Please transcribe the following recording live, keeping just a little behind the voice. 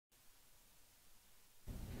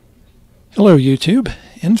Hello YouTube,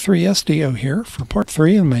 N3SDO here for part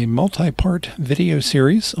 3 of my multi-part video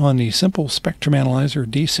series on the Simple Spectrum Analyzer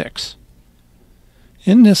D6.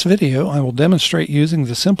 In this video I will demonstrate using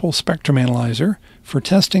the Simple Spectrum Analyzer for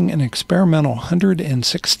testing an experimental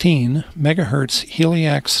 116 MHz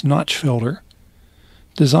Heliax notch filter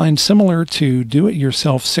designed similar to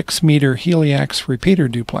do-it-yourself 6-meter Heliax repeater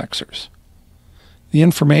duplexers. The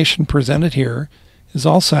information presented here is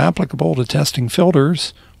also applicable to testing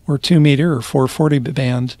filters or 2-meter or 440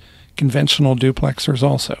 band conventional duplexers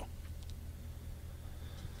also.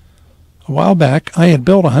 A while back I had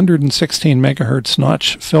built a 116 MHz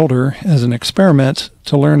notch filter as an experiment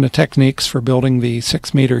to learn the techniques for building the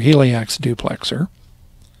 6-meter Heliax duplexer.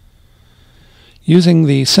 Using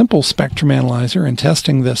the Simple Spectrum Analyzer and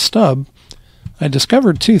testing this stub, I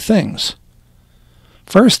discovered two things.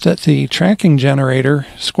 First, that the tracking generator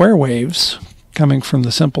square waves coming from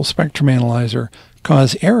the Simple Spectrum Analyzer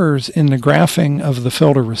cause errors in the graphing of the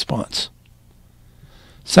filter response.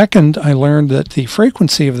 Second, I learned that the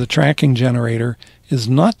frequency of the tracking generator is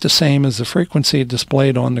not the same as the frequency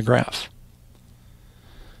displayed on the graph.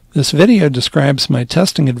 This video describes my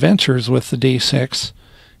testing adventures with the D6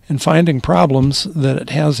 and finding problems that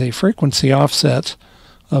it has a frequency offset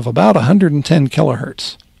of about 110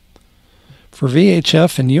 kHz. For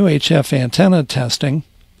VHF and UHF antenna testing,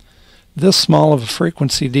 this small of a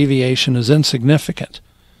frequency deviation is insignificant,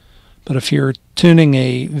 but if you're tuning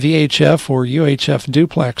a VHF or UHF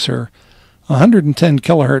duplexer, 110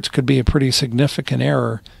 kHz could be a pretty significant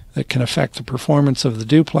error that can affect the performance of the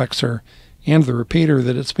duplexer and the repeater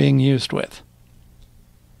that it's being used with.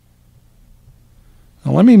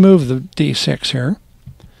 Now let me move the D6 here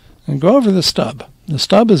and go over the stub. The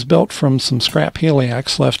stub is built from some scrap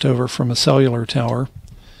Heliax left over from a cellular tower.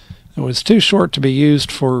 It was too short to be used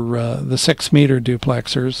for the 6-meter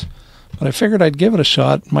duplexers, but I figured I'd give it a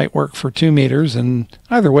shot. It might work for 2 meters, and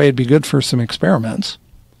either way it'd be good for some experiments.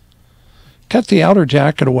 Cut the outer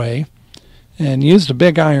jacket away and used a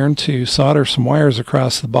big iron to solder some wires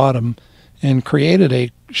across the bottom and created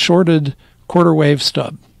a shorted quarter-wave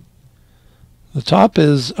stub. The top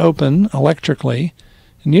is open electrically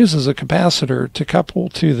and uses a capacitor to couple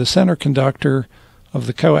to the center conductor of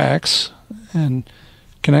the coax and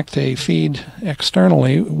connect a feed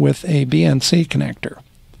externally with a BNC connector.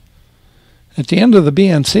 At the end of the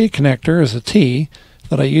BNC connector is a T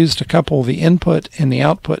that I use to couple the input and the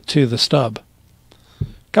output to the stub. A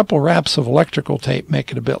couple wraps of electrical tape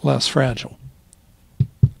make it a bit less fragile.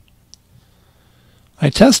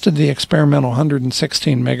 I tested the experimental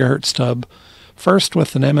 116 MHz stub first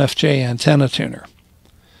with an MFJ antenna tuner.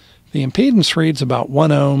 The impedance reads about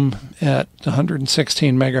 1 ohm at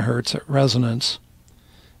 116 MHz at resonance,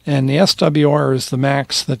 and the SWR is the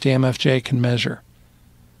max that the MFJ can measure.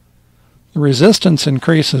 The resistance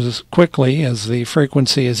increases quickly as the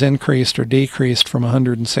frequency is increased or decreased from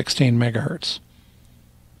 116 MHz.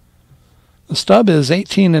 The stub is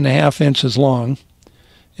 18.5 inches long,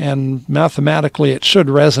 and mathematically it should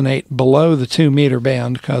resonate below the 2-meter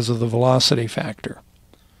band because of the velocity factor.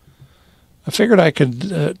 I figured I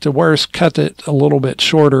could, at worst, cut it a little bit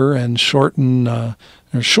shorter and short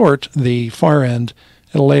the far end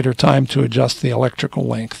at a later time to adjust the electrical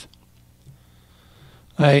length.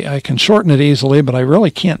 I can shorten it easily, but I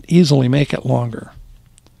really can't easily make it longer.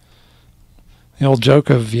 The old joke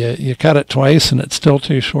of you cut it twice and it's still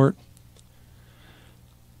too short.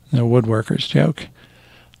 No woodworker's joke.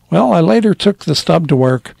 Well, I later took the stub to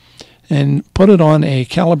work and put it on a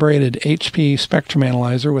calibrated HP spectrum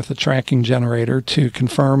analyzer with a tracking generator to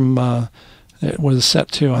confirm it was set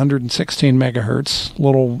to 116 megahertz,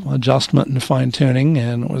 little adjustment and fine-tuning,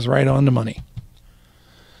 and it was right on the money.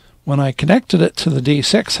 When I connected it to the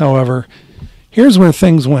D6, however, here's where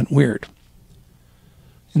things went weird.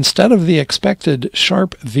 Instead of the expected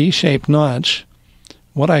sharp V-shaped notch,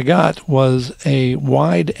 what I got was a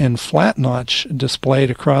wide and flat notch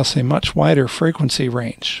displayed across a much wider frequency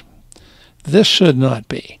range. This should not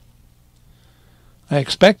be. I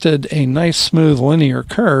expected a nice smooth linear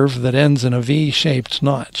curve that ends in a V-shaped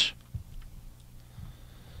notch.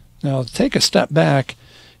 Now, to take a step back,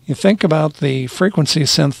 you think about the frequency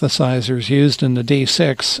synthesizers used in the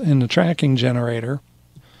D6 in the tracking generator.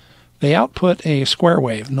 They output a square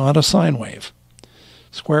wave, not a sine wave.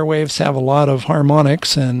 Square waves have a lot of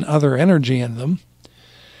harmonics and other energy in them,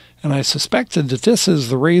 and I suspected that this is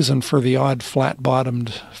the reason for the odd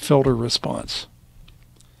flat-bottomed filter response.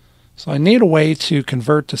 So I need a way to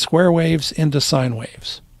convert the square waves into sine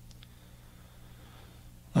waves.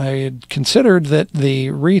 I had considered that the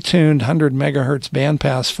retuned 100 megahertz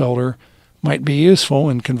bandpass filter might be useful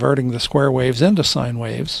in converting the square waves into sine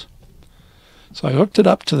waves. So I hooked it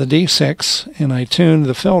up to the D6 and I tuned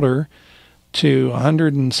the filter to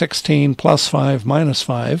 116 plus 5 minus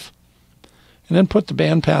 5, and then put the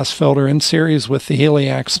bandpass filter in series with the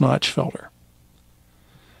Heliax notch filter.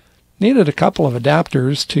 Needed a couple of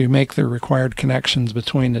adapters to make the required connections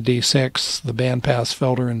between the D6, the bandpass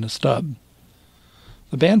filter, and the stub.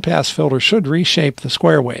 The bandpass filter should reshape the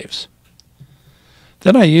square waves.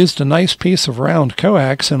 Then I used a nice piece of round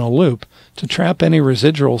coax in a loop to trap any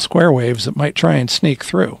residual square waves that might try and sneak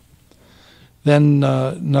through. Then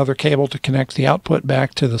another cable to connect the output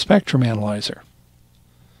back to the spectrum analyzer.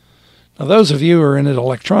 Now those of you who are into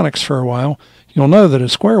electronics for a while, you'll know that a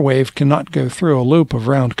square wave cannot go through a loop of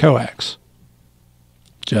round coax.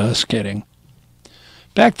 Just kidding.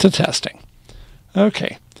 Back to testing.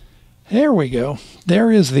 Okay, there we go.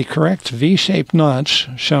 There is the correct V-shaped notch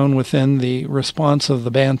shown within the response of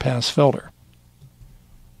the bandpass filter.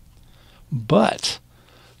 But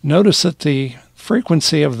notice that the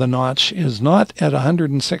frequency of the notch is not at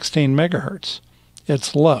 116 megahertz.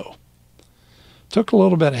 It's low. Took a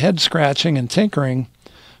little bit of head scratching and tinkering,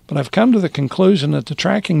 but I've come to the conclusion that the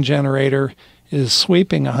tracking generator is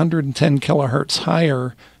sweeping 110 kilohertz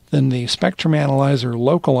higher than the spectrum analyzer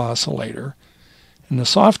local oscillator, and the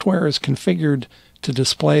software is configured to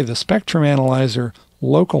display the spectrum analyzer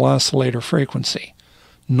local oscillator frequency,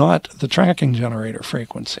 not the tracking generator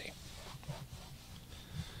frequency.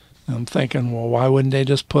 I'm thinking, well, why wouldn't they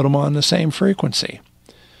just put them on the same frequency?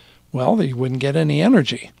 Well, they wouldn't get any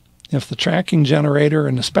energy. If the tracking generator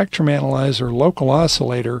and the spectrum analyzer local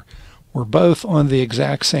oscillator were both on the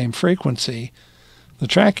exact same frequency, the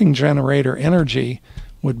tracking generator energy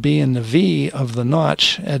would be in the V of the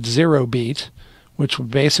notch at 0 beat, which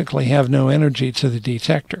would basically have no energy to the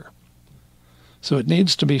detector. So it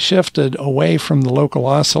needs to be shifted away from the local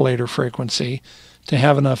oscillator frequency to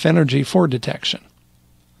have enough energy for detection.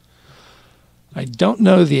 I don't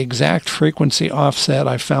know the exact frequency offset.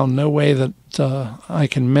 I found no way that I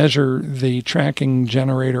can measure the tracking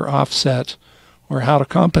generator offset or how to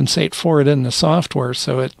compensate for it in the software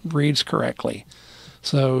so it reads correctly.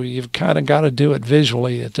 So you've kind of got to do it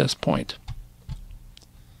visually at this point.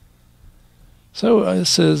 So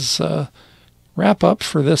this is wrap up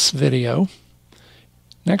for this video.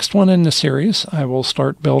 Next one in the series, I will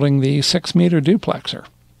start building the 6-meter duplexer.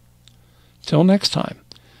 Till next time.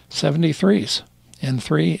 73s and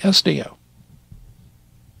 3 SDO.